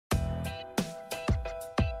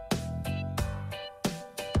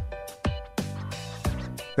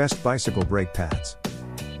Best bicycle brake pads.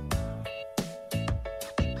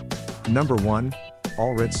 Number 1.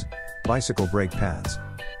 Allritz bicycle brake pads.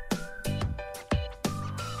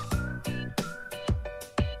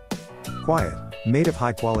 Quiet, made of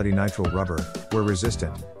high-quality nitrile rubber, wear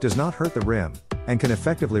resistant, does not hurt the rim, and can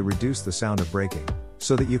effectively reduce the sound of braking,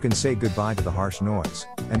 so that you can say goodbye to the harsh noise,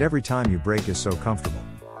 and every time you brake is so comfortable.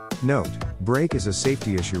 Note, brake is a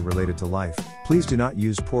safety issue related to life. Please do not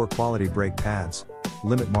use poor quality brake pads.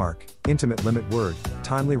 Limit mark, intimate limit word,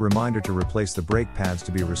 timely reminder to replace the brake pads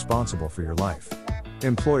to be responsible for your life.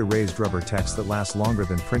 Employ raised rubber text that lasts longer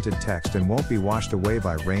than printed text and won't be washed away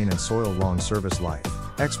by rain and soil. Long service life.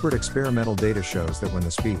 Expert experimental data shows that when the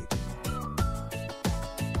speed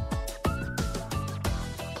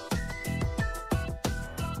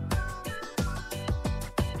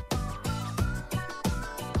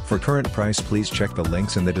For current price, please check the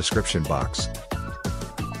links in the description box.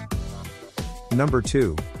 Number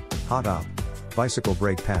 2. Hot Up bicycle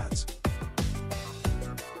brake pads.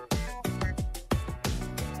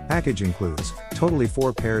 Package includes totally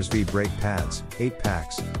 4 pairs V-brake pads, 8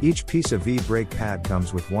 packs. Each piece of V-brake pad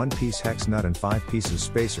comes with 1 piece hex nut and 5 pieces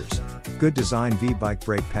spacers. Good design V-bike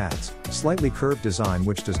brake pads, slightly curved design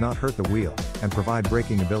which does not hurt the wheel, and provide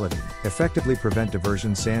braking ability. Effectively prevent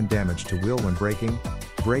diversion sand damage to wheel when braking.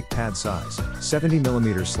 Brake pad size,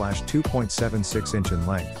 70mm/2.76 inch in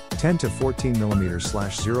length, 10 to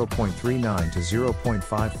 14mm/0.39 to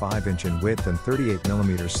 0.55 inch in width and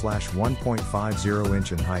 38mm/1.50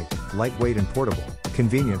 inch in height, lightweight and portable,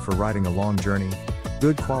 convenient for riding a long journey.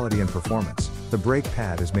 Good quality and performance. The brake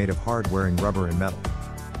pad is made of hard-wearing rubber and metal.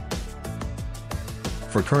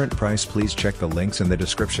 For current price, please check the links in the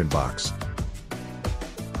description box.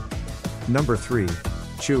 Number 3.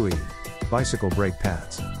 Chewy bicycle brake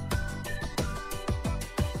pads.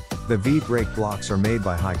 The V-brake blocks are made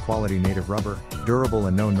by high-quality native rubber, durable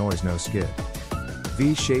and no noise, no skid.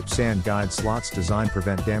 V-shaped sand guide slots designed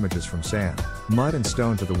prevent damages from sand, mud and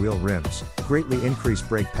stone to the wheel rims, greatly increase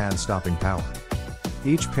brake pad stopping power.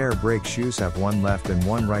 Each pair brake shoes have 1 left and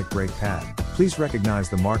 1 right brake pad. Please recognize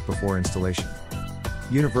the mark before installation.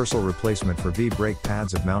 Universal replacement for V-brake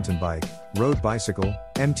pads of mountain bike, road bicycle,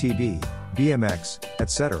 MTB, BMX,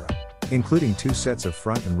 etc. Including 2 sets of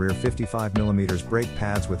front and rear 55mm brake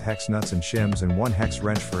pads with hex nuts and shims and 1 hex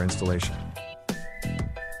wrench for installation.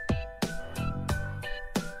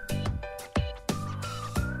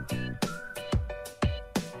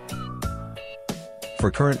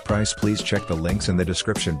 For current price, please check the links in the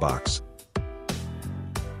description box.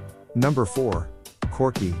 Number 4.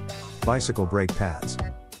 Corky bicycle brake pads.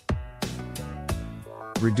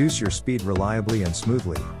 Reduce your speed reliably and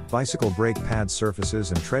smoothly. Bicycle brake pad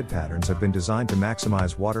surfaces and tread patterns have been designed to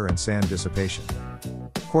maximize water and sand dissipation.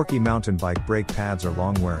 Corky mountain bike brake pads are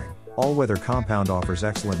long-wearing. All-weather compound offers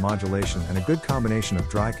excellent modulation and a good combination of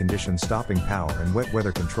dry condition stopping power and wet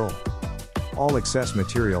weather control. All excess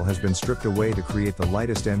material has been stripped away to create the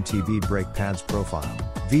lightest MTB brake pads profile.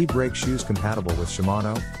 V-brake shoes compatible with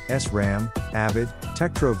Shimano, SRAM, Avid,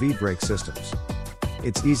 Tektro V-brake systems.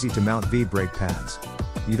 It's easy to mount V-brake pads.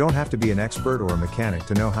 You don't have to be an expert or a mechanic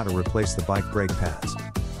to know how to replace the bike brake pads.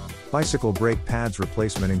 Bicycle brake pads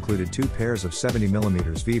replacement included 2 pairs of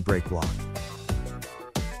 70mm V-brake block.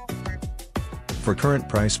 For current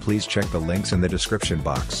price, please check the links in the description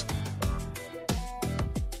box.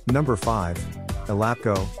 Number 5.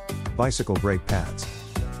 Elapco bicycle brake pads.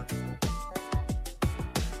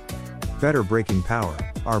 Better braking power.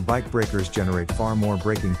 Our bike breakers generate far more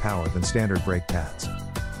braking power than standard brake pads.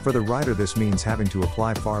 For the rider, this means having to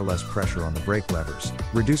apply far less pressure on the brake levers,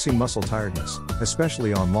 reducing muscle tiredness,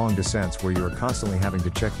 especially on long descents where you are constantly having to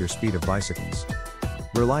check your speed of bicycles.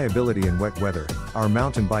 Reliability in wet weather. Our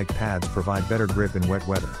mountain bike pads provide better grip in wet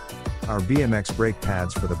weather. Our BMX brake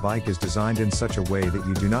pads for the bike is designed in such a way that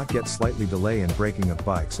you do not get slightly delay in braking of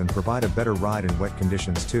bikes and provide a better ride in wet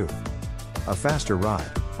conditions too. A faster ride.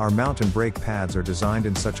 Our mountain brake pads are designed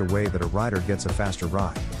in such a way that a rider gets a faster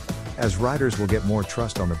ride. As riders will get more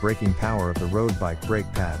trust on the braking power of the road bike brake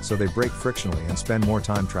pad, so they brake frictionally and spend more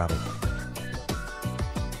time traveling.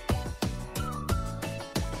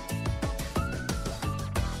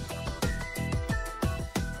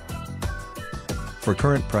 For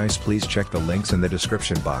current price, please check the links in the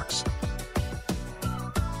description box.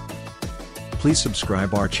 Please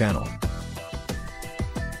subscribe our channel.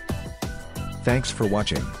 Thanks for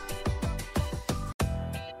watching.